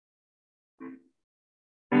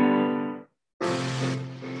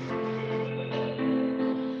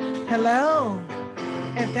Hello,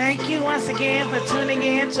 and thank you once again for tuning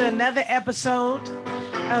in to another episode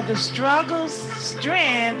of the Struggles,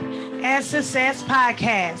 Strength, and Success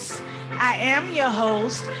podcast. I am your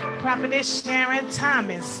host, Prophetess Sharon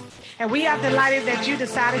Thomas, and we are delighted that you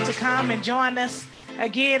decided to come and join us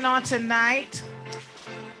again on tonight.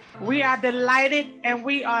 We are delighted and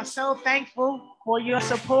we are so thankful for your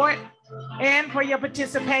support and for your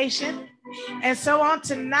participation. And so on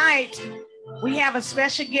tonight, we have a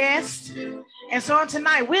special guest. And so on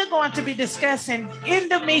tonight, we're going to be discussing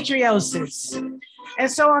endometriosis.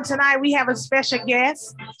 And so on tonight, we have a special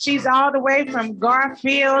guest. She's all the way from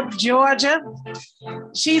Garfield, Georgia.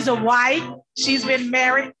 She's a wife. She's been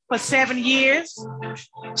married for 7 years.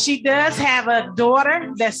 She does have a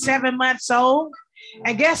daughter that's 7 months old.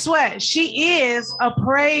 And guess what? She is a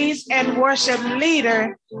praise and worship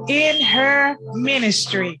leader in her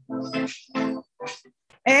ministry.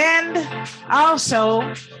 And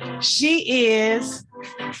also, she is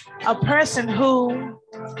a person who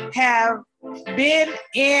have been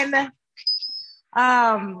in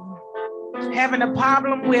having a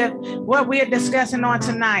problem with what we're discussing on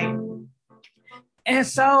tonight. And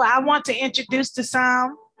so I want to introduce to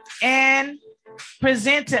some and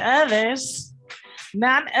present to others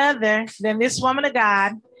none other than this woman of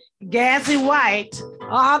God, Gazi White,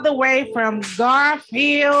 all the way from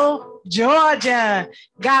Garfield, Georgia.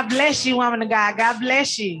 God bless you, woman of God. God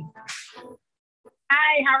bless you.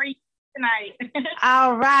 Hi, how are you tonight?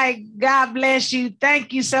 All right. God bless you.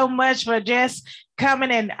 Thank you so much for just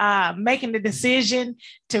coming and making the decision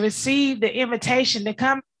to receive the invitation to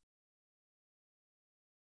come.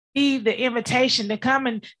 The invitation to come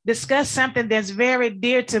and discuss something that's very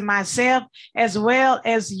dear to myself as well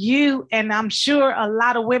as you, and I'm sure a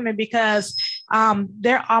lot of women, because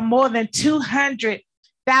there are more than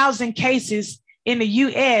 200,000 cases in the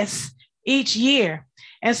U.S. each year.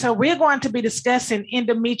 And so we're going to be discussing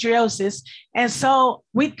endometriosis. And so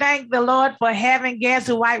we thank the Lord for having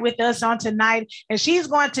Gazi White with us on tonight, and she's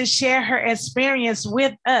going to share her experience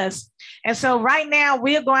with us. And so right now,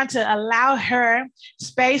 we're going to allow her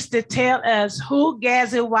space to tell us who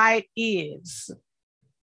Gazi White is.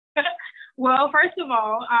 Well, first of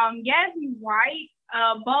all, Gazi White,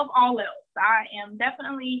 above all else, I am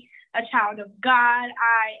definitely a child of God.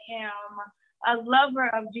 I am a lover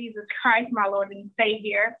of Jesus Christ, my Lord and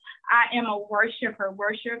Savior. I am a worshiper.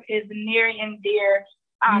 Worship is near and dear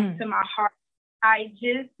to my heart. I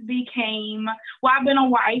just became, I've been a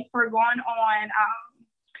wife for going on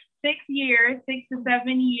 6 to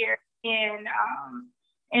 7 years in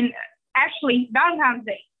actually Valentine's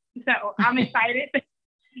Day. So I'm excited to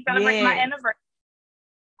celebrate my anniversary.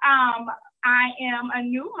 I am a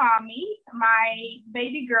new mommy. My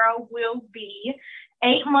baby girl will be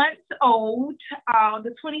 8 months old,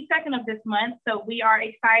 the 22nd of this month. So we are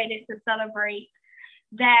excited to celebrate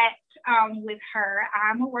that with her.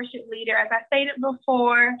 I'm a worship leader, as I stated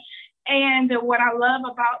before. And what I love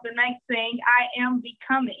about the next thing, I am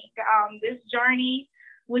becoming this journey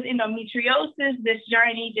with endometriosis, this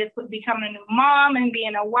journey just with becoming a new mom and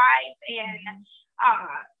being a wife and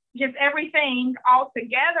just everything all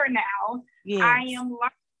together now. Yes. I am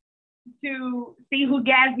learning to see who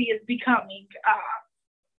Gazi is becoming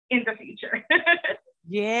in the future.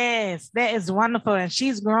 Yes, that is wonderful. And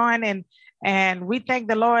she's growing, and we thank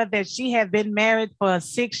the Lord that she has been married for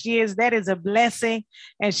 6 years. That is a blessing.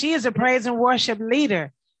 And she is a praise and worship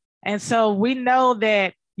leader. And so we know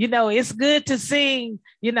that, it's good to sing,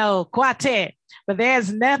 quartet, but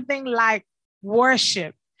there's nothing like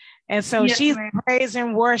worship. And so yes, she's a praise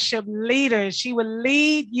and worship leader. She will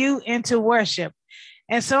lead you into worship.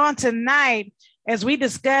 And so on tonight, as we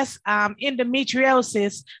discuss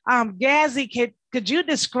endometriosis, Gazi, could you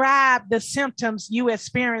describe the symptoms you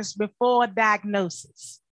experienced before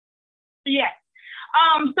diagnosis? Yes.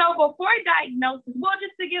 So before diagnosis, well,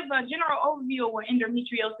 just to give a general overview of what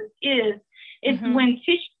endometriosis is, it's when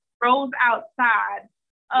tissue grows outside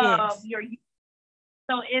of your uterus.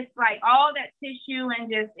 So it's like all that tissue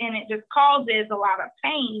and it just causes a lot of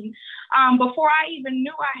pain. Before I even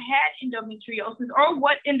knew I had endometriosis or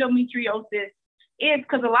what endometriosis is,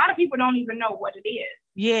 because a lot of people don't even know what it is.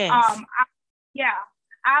 Yes.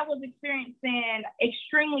 I was experiencing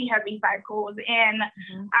extremely heavy cycles and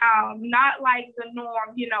not like the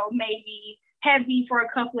norm, maybe heavy for a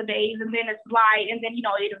couple of days and then it's light and then,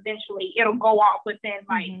 it'll go off within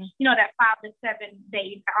that 5 to 7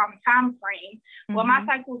 days time frame. Well, my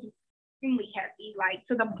cycles were extremely heavy, like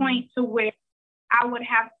to the point to where I would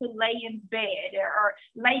have to lay in bed or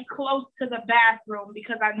lay close to the bathroom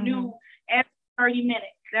because I knew every 30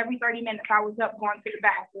 minutes I was up going to the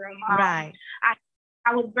bathroom. Right.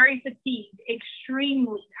 I was very fatigued,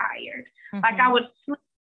 extremely tired. Like I would sleep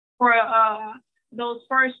for those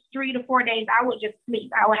first 3 to 4 days. I would just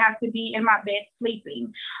sleep. I would have to be in my bed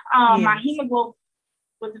sleeping. My hemoglobin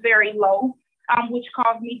was very low, which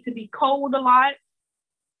caused me to be cold a lot.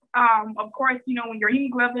 Of course, you know, when your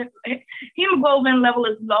hemoglobin level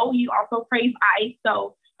is low, you also crave ice.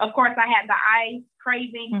 So, of course, I had the ice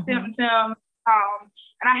craving symptoms,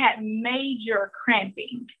 and I had major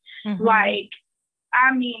cramping. Like,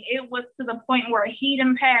 I mean, it was to the point where a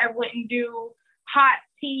heating pad wouldn't do, hot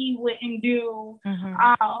tea wouldn't do,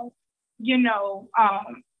 you know,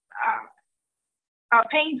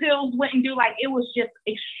 pain pills wouldn't do. Like, it was just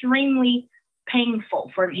extremely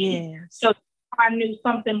painful for me. So I knew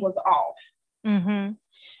something was off.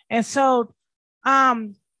 And so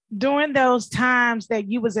during those times that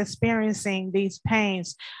you was experiencing these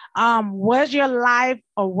pains, was your life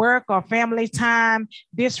or work or family time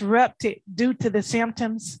disrupted due to the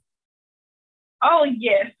symptoms? Oh,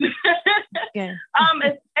 yes.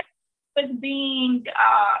 It's being,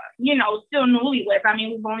 you know, still newlyweds. I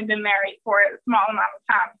mean, we've only been married for a small amount of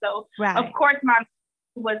time. So, of course, my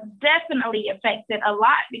was definitely affected a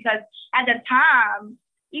lot, because at the time,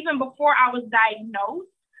 even before I was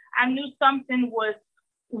diagnosed, I knew something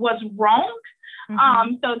was wrong.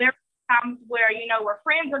 So there were times where, you know, where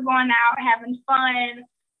friends were going out having fun.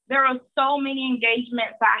 There were so many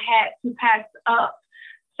engagements I had to pass up.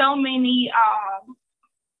 So many,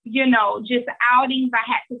 you know, just outings I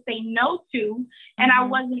had to say no to, and I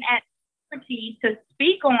wasn't at liberty to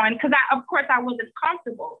speak on, because of course I wasn't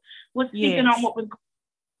comfortable with speaking on what was going on.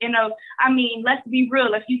 You know, I mean, let's be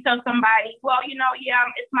real. If you tell somebody, well, you know,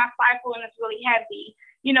 it's my cycle and it's really heavy,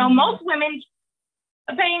 you know, most women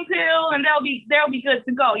a pain pill and they'll be good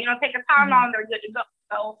to go. You know, take a Tylenol and they're good to go.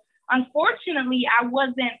 So unfortunately, I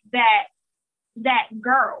wasn't that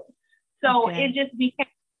girl. So it just became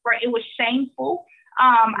where it was shameful.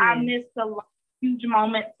 I missed a lot of huge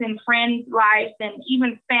moments in friends' lives and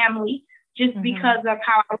even family, just because of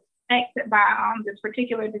how I was affected by this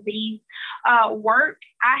particular disease. Work,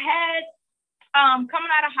 I had coming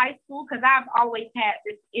out of high school, because I've always had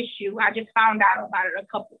this issue. I just found out about it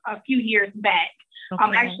a few years back,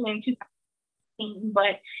 actually in 2016.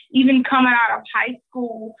 But even coming out of high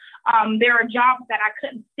school, there are jobs that I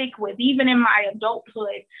couldn't stick with. Even in my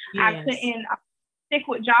adulthood, I couldn't stick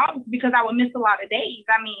with jobs because I would miss a lot of days.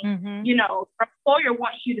 I mean, you know, an employer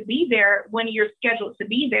wants you to be there when you're scheduled to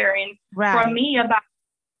be there. And for me, about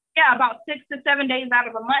 6 to 7 days out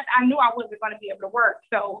of a month, I knew I wasn't going to be able to work.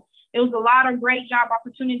 So it was a lot of great job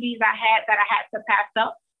opportunities I had that I had to pass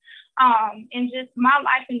up. And just my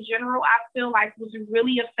life in general, I feel like was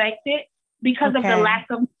really affected because of the lack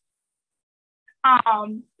of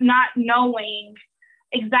not knowing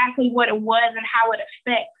exactly what it was and how it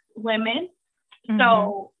affects women.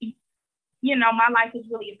 So, you know, my life is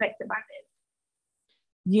really affected by this.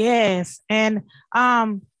 Yes. And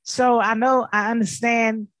so I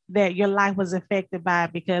understand that your life was affected by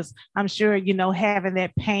it, because I'm sure, you know, having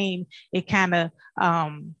that pain, it kind of,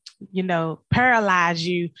 you know, paralyzed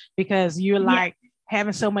you, because you're like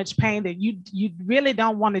having so much pain that you really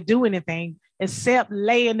don't want to do anything except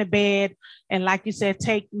lay in the bed and, like you said,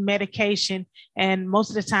 take medication. And most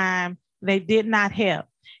of the time they did not help.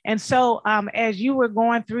 And so as you were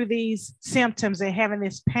going through these symptoms and having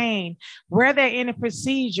this pain, were there any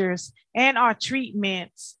procedures and or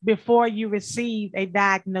treatments before you received a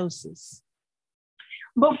diagnosis?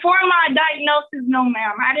 Before my diagnosis, no,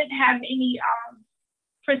 ma'am. I didn't have any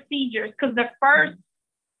procedures, because the first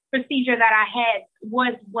procedure that I had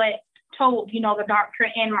was what told, you know, the doctor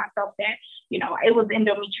and myself that, you know, it was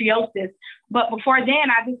endometriosis. But before then,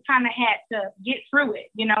 I just kind of had to get through it.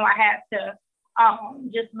 You know, I had to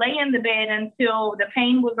just lay in the bed until the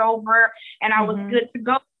pain was over and I was good to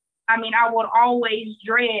go. I mean, I would always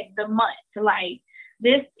dread the month. Like,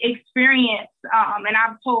 this experience, and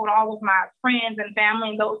I've told all of my friends and family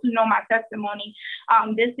and those who know my testimony,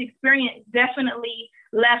 this experience definitely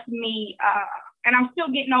left me, and I'm still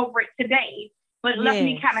getting over it today, but it left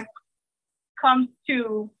me kind of comes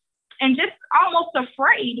to, and just almost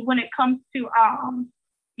afraid when it comes to,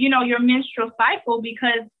 you know, your menstrual cycle,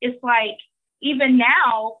 because it's like, even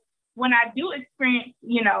now, when I do experience,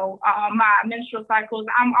 you know, my menstrual cycles,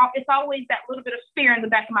 it's always that little bit of fear in the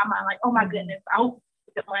back of my mind, like, oh my goodness, I hope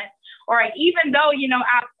it's the month. Or even though, you know,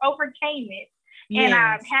 I've overcame it and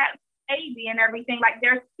I've had a baby and everything, like,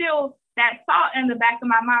 there's still that thought in the back of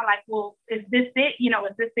my mind, like, well, is this it? You know,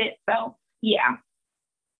 is this it? So, yeah.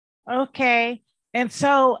 Okay. And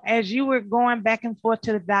so as you were going back and forth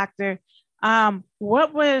to the doctor,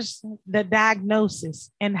 what was the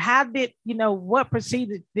diagnosis and how did, you know, what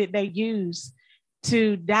procedure did they use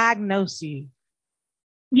to diagnose you?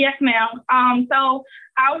 Yes, ma'am. So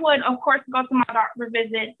I would, of course, go to my doctor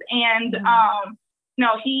visits, and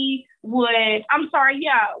he would.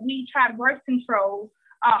 We tried birth control,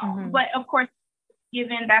 but of course,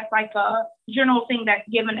 given that's like a general thing that's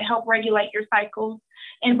given to help regulate your cycles,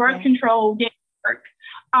 and birth control didn't work.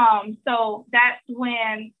 So that's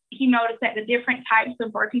when he noticed that the different types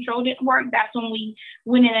of birth control didn't work. That's when we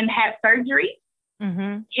went in and had surgery,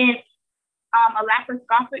 and a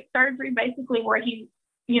laparoscopic surgery, basically where he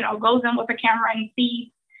goes in with a camera and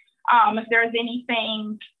sees if there's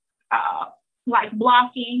anything like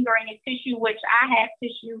blocking or any tissue, which I had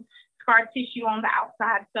scar tissue on the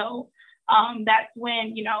outside. So that's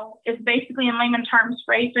when, it's basically in layman terms,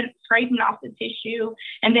 scraping off the tissue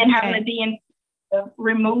and then having a DNC to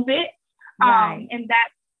remove it. And that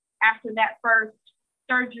after that first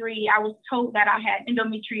surgery, I was told that I had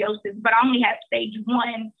endometriosis, but I only had stage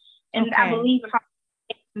 1. And I believe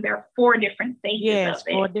there are 4 different stages. Yes,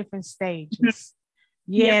 4 different stages.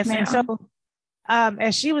 Yes, and so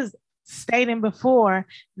as she was stating before,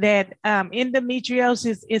 that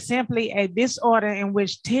endometriosis is simply a disorder in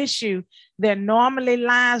which tissue that normally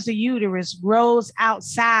lines the uterus grows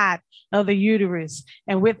outside of the uterus.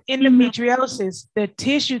 And with endometriosis, the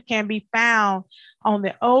tissue can be found on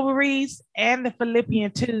the ovaries and the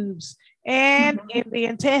fallopian tubes and in the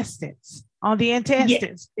intestines. On the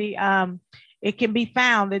intestines, it can be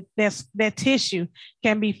found that tissue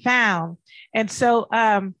can be found. And so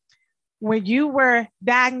when you were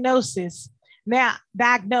diagnosed, and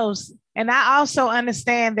I also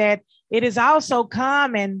understand that it is also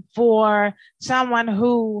common for someone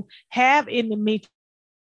who have endometriosis.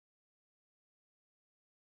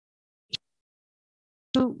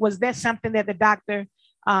 Was that something that the doctor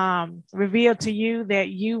revealed to you, that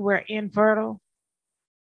you were infertile?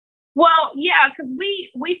 Well, yeah, because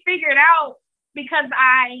we figured out, because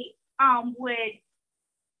I would,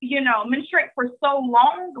 menstruate for so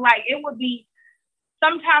long, like it would be,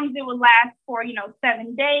 sometimes it would last for,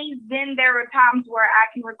 7 days. Then there were times where I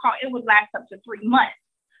can recall it would last up to 3 months.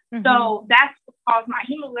 So that's what caused my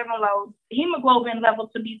hemoglobin level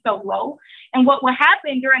to be so low. And what would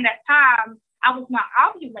happen during that time, I was not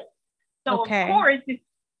ovulating. So of course, if you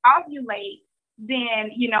ovulate,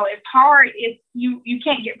 then, it's hard if you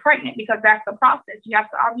can't get pregnant, because that's the process. You have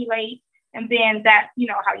to ovulate, and then that's,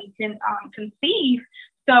 how you can conceive.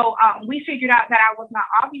 So we figured out that I was not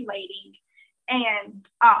ovulating. And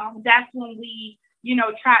that's when we,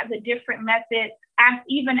 tried the different methods,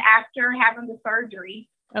 even after having the surgery.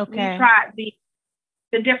 We tried the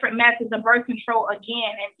different methods of birth control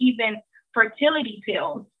again, and even fertility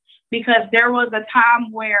pills, because there was a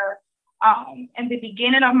time where in the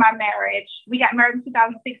beginning of my marriage, we got married in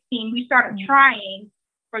 2016. We started trying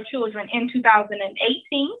for children in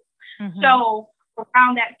 2018. So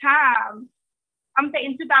around that time, I'm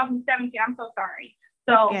saying 2017, I'm so sorry.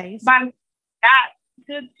 So by the got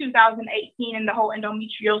to 2018 and the whole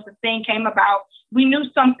endometriosis thing came about, we knew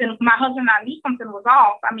something, my husband and I knew something was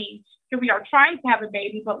off. I mean, here we are trying to have a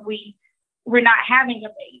baby, but we're not having a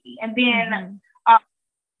baby. And then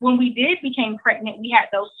when we did become pregnant, we had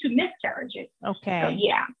those 2 miscarriages. So,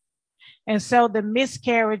 yeah. And so the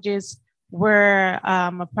miscarriages were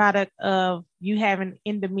a product of you having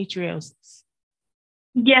endometriosis.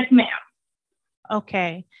 Yes, ma'am.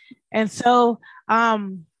 Okay. And so,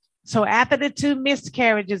 so after the 2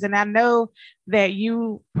 miscarriages, and I know that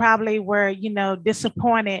you probably were,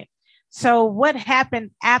 disappointed. So what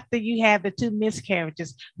happened after you had the 2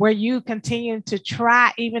 miscarriages? Were you continuing to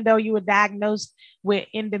try, even though you were diagnosed with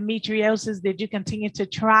endometriosis? Did you continue to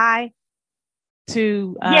try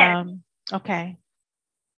to? Yes. Okay.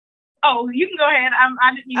 Oh, you can go ahead.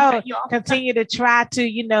 I didn't even cut you off. Continue to try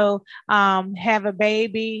to, have a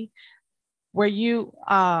baby. Were you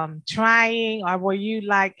trying, or were you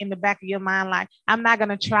like in the back of your mind, like, I'm not going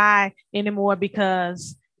to try anymore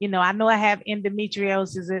because, I know I have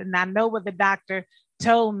endometriosis and I know what the doctor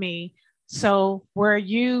told me. So were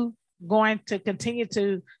you going to continue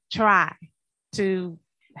to try to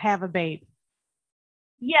have a baby?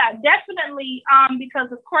 Yeah, definitely.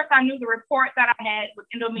 Because of course I knew the report that I had with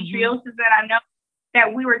endometriosis, that I know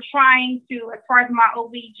that we were trying to, as far as my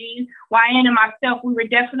OBGYN and myself, we were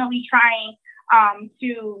definitely trying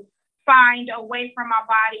to find a way for my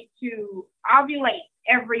body to ovulate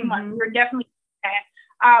every month. We were definitely doing that.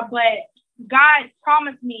 But God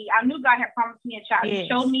promised me, I knew God had promised me a child. He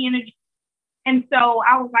showed me in a dream. And so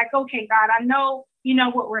I was like, okay, God, I know,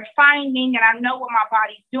 what we're finding, and I know what my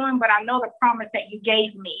body's doing, but I know the promise that you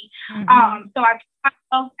gave me. So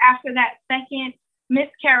after that second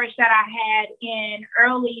miscarriage that I had in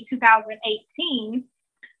early 2018,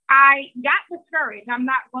 I got discouraged. I'm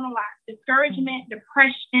not going to lie. Discouragement,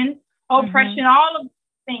 depression, oppression, all of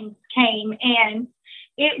things came, and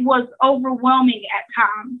it was overwhelming at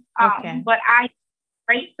times. But I had a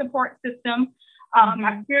great support system.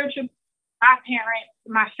 My spiritual, my parents,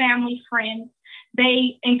 my family, friends,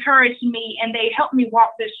 they encouraged me and they helped me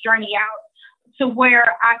walk this journey out to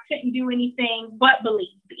where I couldn't do anything but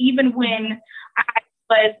believe. Even when I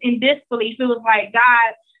was in disbelief, it was like,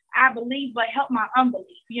 God, I believe, but help my unbelief,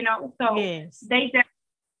 So they definitely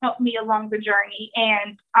helped me along the journey.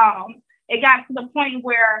 And it got to the point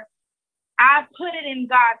where I put it in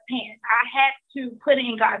God's hand. I had to put it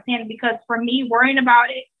in God's hand because for me, worrying about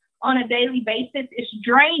it on a daily basis is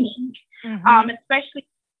draining, especially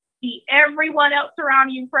everyone else around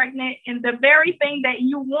you pregnant and the very thing that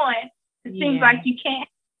you want, it seems like you can't.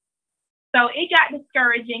 So it got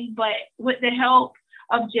discouraging, but with the help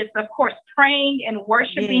of just, of course, praying and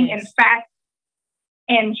worshiping and fasting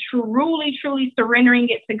and truly, truly surrendering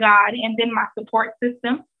it to God, and then my support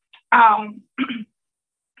system,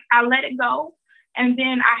 I let it go. And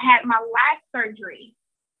then I had my last surgery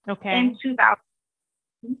in 2000.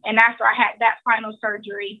 And after I had that final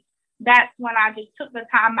surgery, that's when I just took the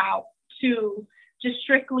time out to just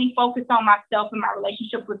strictly focus on myself and my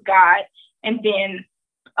relationship with God. And then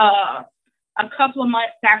a couple of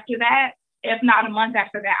months after that, if not a month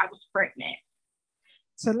after that, I was pregnant.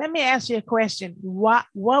 So let me ask you a question. What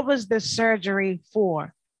was the surgery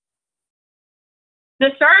for?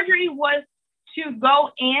 The surgery was to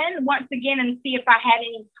go in once again and see if I had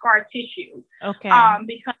any scar tissue.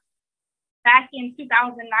 Because back in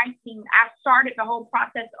 2019, I started the whole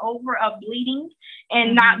process over of bleeding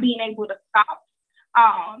and not being able to stop.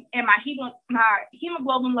 And my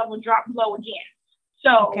hemoglobin level dropped low again.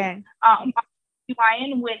 So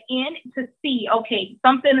GYN went in to see, okay,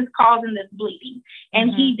 something is causing this bleeding.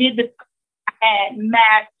 And he did this, I had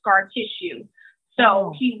mass scar tissue.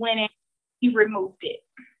 So he went in, he removed it.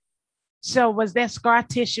 So was that scar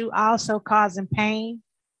tissue also causing pain?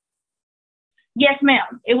 Yes,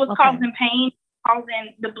 ma'am. It was causing pain,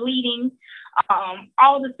 causing the bleeding,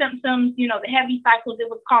 all the symptoms, the heavy cycles, it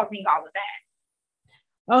was causing all of that.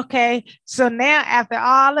 Okay, so now after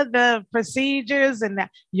all of the procedures and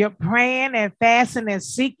you're praying and fasting and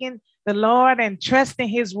seeking the Lord and trusting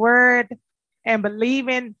his word and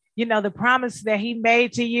believing, the promise that he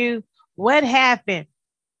made to you, what happened?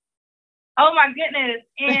 Oh my goodness.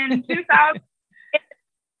 In 2019,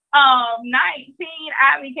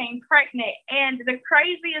 I became pregnant. And the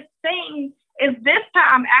craziest thing is this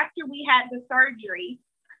time after we had the surgery,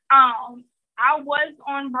 I was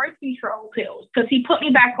on birth control pills because he put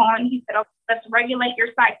me back on. He said, okay, let's regulate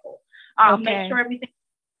your cycle. Make sure everything.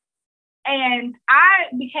 And I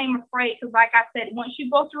became afraid because, like I said, once you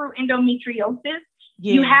go through endometriosis,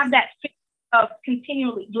 you have that fear of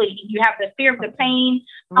continually bleeding. You have the fear of the pain.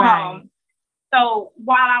 Right. So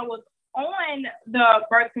while I was on the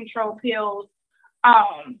birth control pills,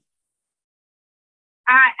 I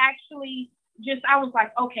actually I was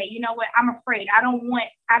like, okay, you know what? I'm afraid. I don't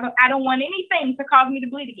want anything to cause me to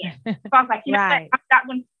bleed again. So I was like, you know what?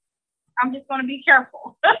 I'm just going to be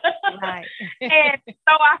careful. Right. And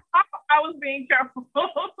so I thought I was being careful.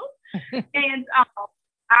 And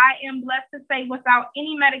I am blessed to say without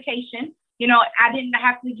any medication, I didn't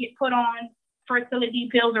have to get put on fertility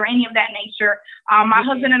pills or any of that nature. My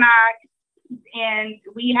husband and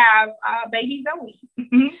we have baby Zoe.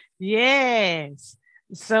 Yes.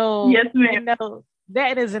 So, yes, ma'am.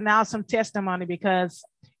 That is an awesome testimony because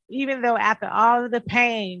even though after all of the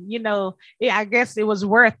pain, I guess it was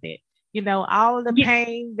worth it. All of the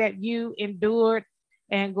pain that you endured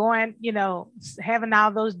and going, having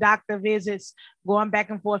all those doctor visits, going back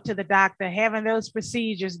and forth to the doctor, having those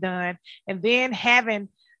procedures done, and then having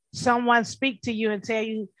someone speak to you and tell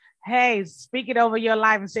you, hey, speak it over your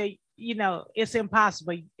life and say, it's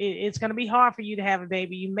impossible. It's going to be hard for you to have a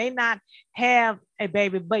baby. You may not have a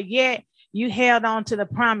baby, but yet you held on to the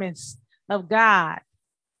promise of God.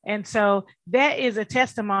 And so that is a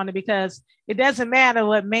testimony because it doesn't matter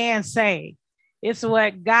what man say. It's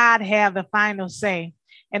what God have the final say.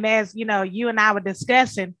 And as you and I were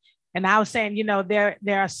discussing, and I was saying, there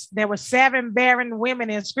were 7 barren women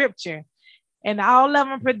in scripture. And all of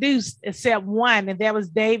them produced except one, and that was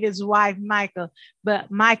David's wife, Micah. But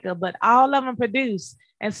all of them produced.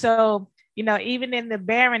 And so, even in the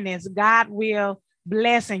barrenness, God will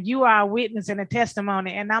bless, and you are a witness and a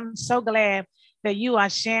testimony. And I'm so glad that you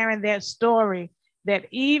are sharing that story, that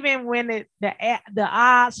even when the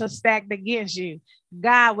odds are stacked against you,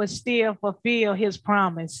 God will still fulfill his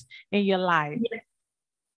promise in your life.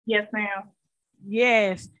 Yes, ma'am.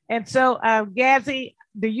 Yes. And so, Gazzy,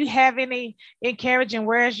 do you have any encouraging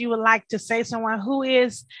words you would like to say to someone who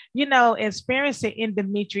is, experiencing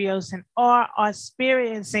endometriosis or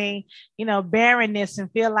experiencing, barrenness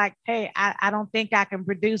and feel like, hey, I don't think I can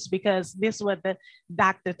produce because this is what the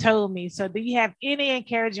doctor told me. So do you have any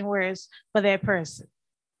encouraging words for that person?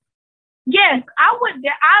 Yes, I would.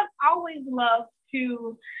 I've always loved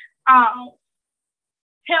to um,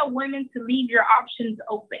 tell women to leave your options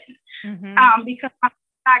open, because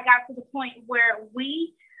I got to the point where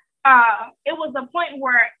it was a point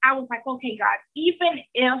where I was like, okay, God, even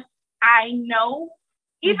if I know,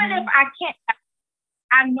 even if I can't,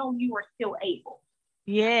 I know you are still able.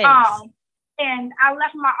 Yes. And I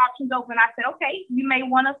left my options open. I said, okay, you may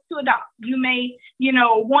want us to adopt. You may,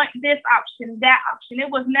 want this option, that option.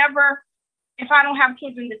 It was never, if I don't have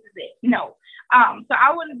children, this is it. No. So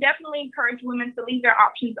I would definitely encourage women to leave their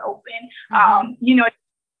options open.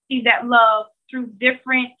 See that love through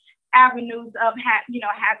different avenues of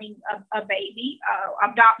having a baby,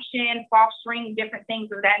 adoption, fostering, different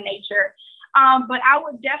things of that nature. But I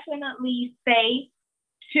would definitely say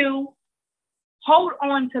to hold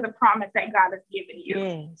on to the promise that God has given you.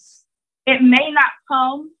 Yes. It may not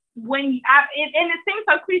come and it seems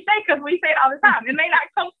so cliche because we say it all the time. It may not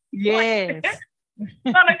come. Yes. It's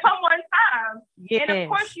gonna come one time. Yes. And of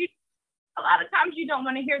course, a lot of times you don't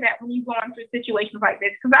want to hear that when you're going through situations like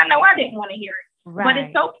this, because I know I didn't want to hear it. Right. But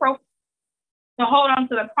it's so profound to hold on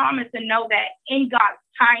to the promise and know that in God's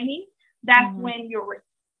timing, that's when you're.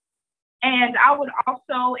 And I would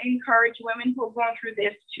also encourage women who are going through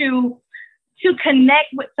this to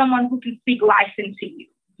connect with someone who can speak life into you.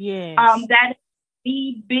 Yes. That is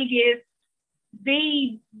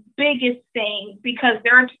the biggest thing, because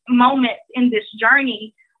there are moments in this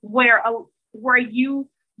journey where you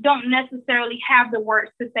don't necessarily have the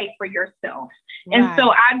words to say for yourself. Right. And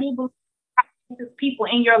so I do believe people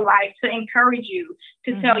in your life to encourage you,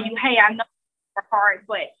 to tell you, hey, I know it's hard,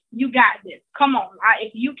 but you got this. Come on.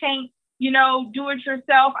 If you can't, do it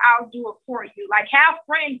yourself, I'll do it for you. Like, have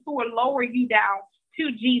friends who will lower you down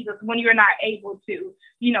to Jesus when you're not able to,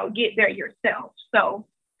 get there yourself. So,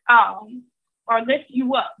 or lift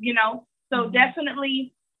you up, So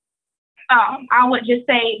definitely, I would just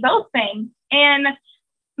say those things. And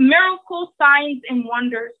miracles, signs, and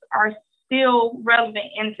wonders are still relevant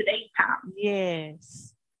in today's time.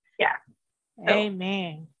 Yes. Yeah. So,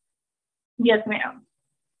 amen. Yes, ma'am.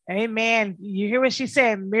 Amen. You hear what she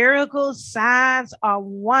said? Miracles, signs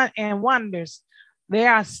and wonders. They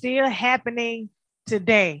are still happening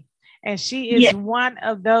today. And she is one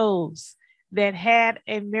of those that had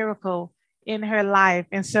a miracle in her life.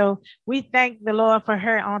 And so we thank the Lord for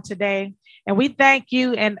her on today. And we thank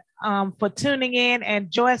you and for tuning in.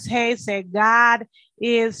 And Joyce Hayes said, God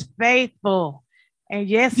is faithful. And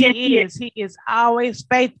yes, he is. He is always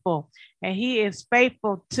faithful. And he is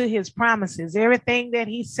faithful to his promises. Everything that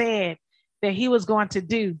he said that he was going to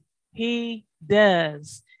do, he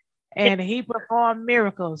does. And he performed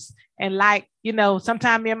miracles. And like,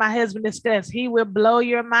 sometimes me and my husband discuss, he will blow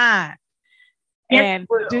your mind and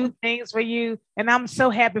do things for you. And I'm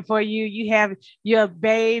so happy for you. You have your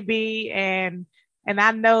baby, and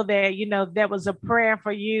I know that, that was a prayer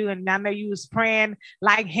for you. And I know you was praying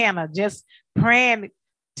like Hannah, just praying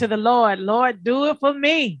to the Lord, do it for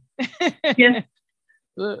me. Yes.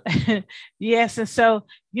 Yes. And so,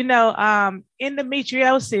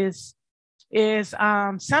 endometriosis is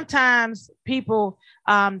sometimes people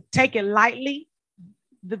take it lightly,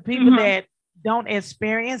 the people that don't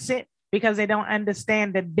experience it, because they don't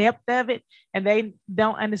understand the depth of it, and they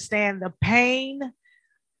don't understand the pain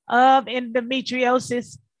of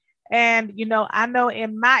endometriosis. And, I know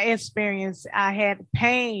in my experience, I had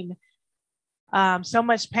pain, so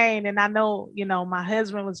much pain. And I know, my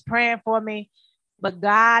husband was praying for me, but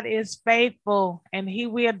God is faithful and he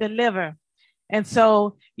will deliver. And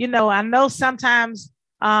so, I know sometimes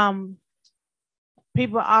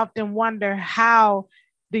people often wonder, how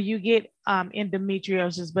do you get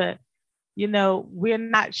endometriosis? But, we're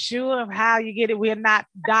not sure of how you get it. We're not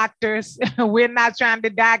doctors. We're not trying to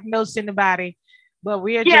diagnose anybody, but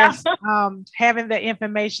we are just having the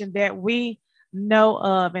information that we know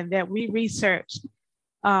of and that we researched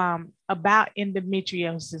about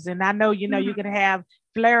endometriosis. And I know, you can have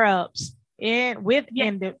flare-ups with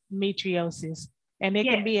endometriosis, and it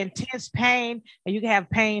can be intense pain, and you can have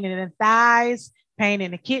pain in the thighs, pain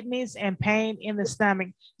in the kidneys, and pain in the stomach.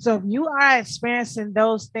 So if you are experiencing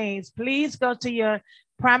those things, please go to your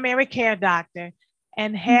primary care doctor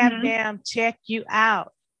and have them check you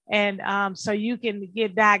out. And so you can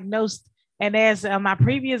get diagnosed. And as my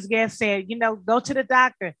previous guest said, go to the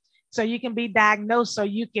doctor so you can be diagnosed, so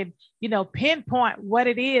you can, pinpoint what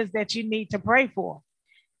it is that you need to pray for.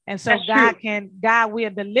 And so God will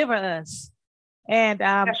deliver us. And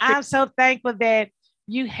I'm so thankful that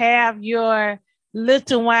you have your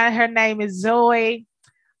little one. Her name is Zoe.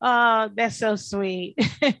 Oh, that's so sweet.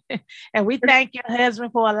 And we thank your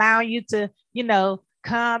husband for allowing you to,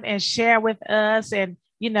 come and share with us, and,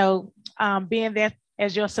 being there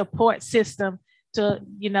as your support system to,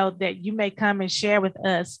 that you may come and share with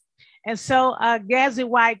us. And so, Gazi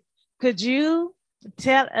White, could you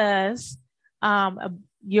tell us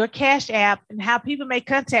your Cash App and how people may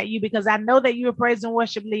contact you? Because I know that you're a praise and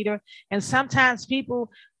worship leader, and sometimes people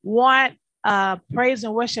want praise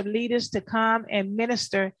and worship leaders to come and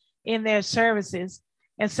minister in their services.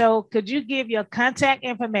 And so could you give your contact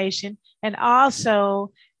information and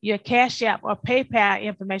also your Cash App or PayPal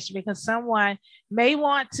information, because someone may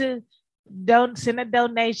want to send a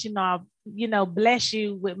donation or, bless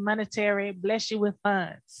you with bless you with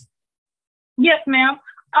funds? Yes, ma'am.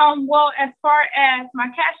 Well, as far as my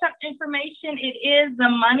Cash App information, it is the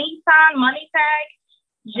money tag,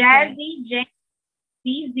 Jazzy,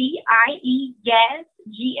 J-Z-Z-I-E, Gaz,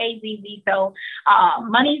 G-A-Z-Z. So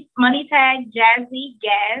money tag, Jazzy,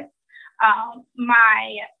 Gaz.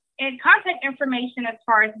 My contact information as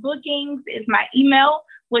far as bookings is my email,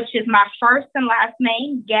 which is my first and last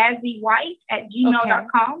name,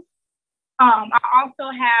 GaziWhite@gmail.com. I also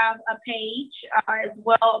have a page as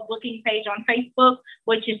well, a booking page on Facebook,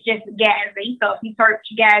 which is just Gazi. So if you search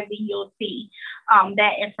Gazi, you'll see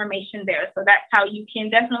that information there. So that's how you can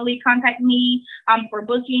definitely contact me for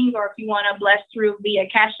bookings, or if you want to bless through via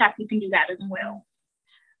Cash App, you can do that as well.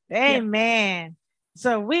 Amen. Yeah.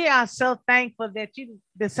 So we are so thankful that you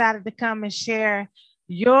decided to come and share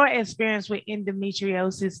your experience with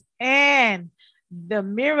endometriosis and the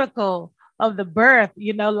miracle of the birth,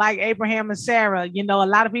 like Abraham and Sarah. A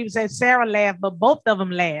lot of people say Sarah laughed, but both of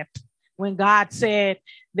them laughed when God said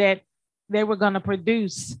that they were going to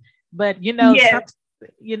produce. But,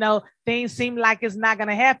 things seem like it's not going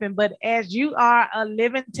to happen. But as you are a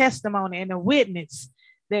living testimony and a witness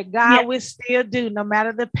that God will still do, no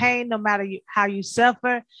matter the pain, no matter how you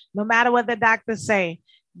suffer, no matter what the doctors say,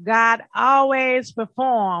 God always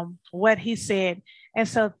performed what he said. And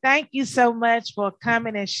so thank you so much for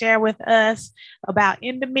coming and share with us about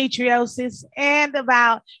endometriosis and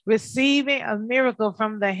about receiving a miracle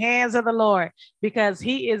from the hands of the Lord, because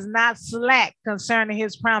he is not slack concerning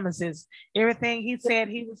his promises. Everything he said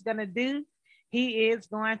he was going to do, he is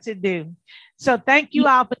going to do. So thank you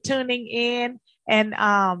all for tuning in. And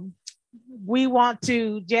we want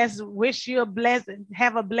to just wish you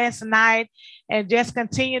have a blessed night, and just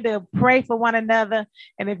continue to pray for one another.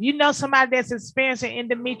 And if you know somebody that's experiencing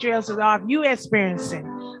endometriosis, or if you're experiencing,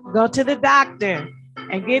 go to the doctor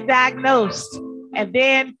and get diagnosed, and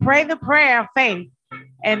then pray the prayer of faith.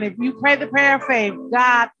 And if you pray the prayer of faith,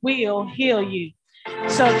 God will heal you.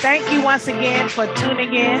 So thank you once again for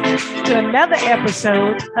tuning in to another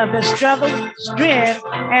episode of the Struggle, Strength,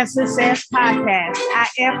 and Success podcast. I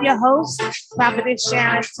am your host, Prophetess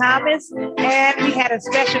Sharon Thomas, and we had a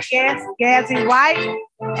special guest, Gazi White.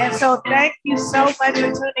 And so thank you so much for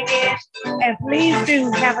tuning in, and please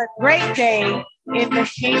do have a great day in the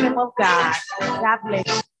kingdom of God. God bless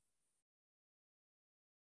you.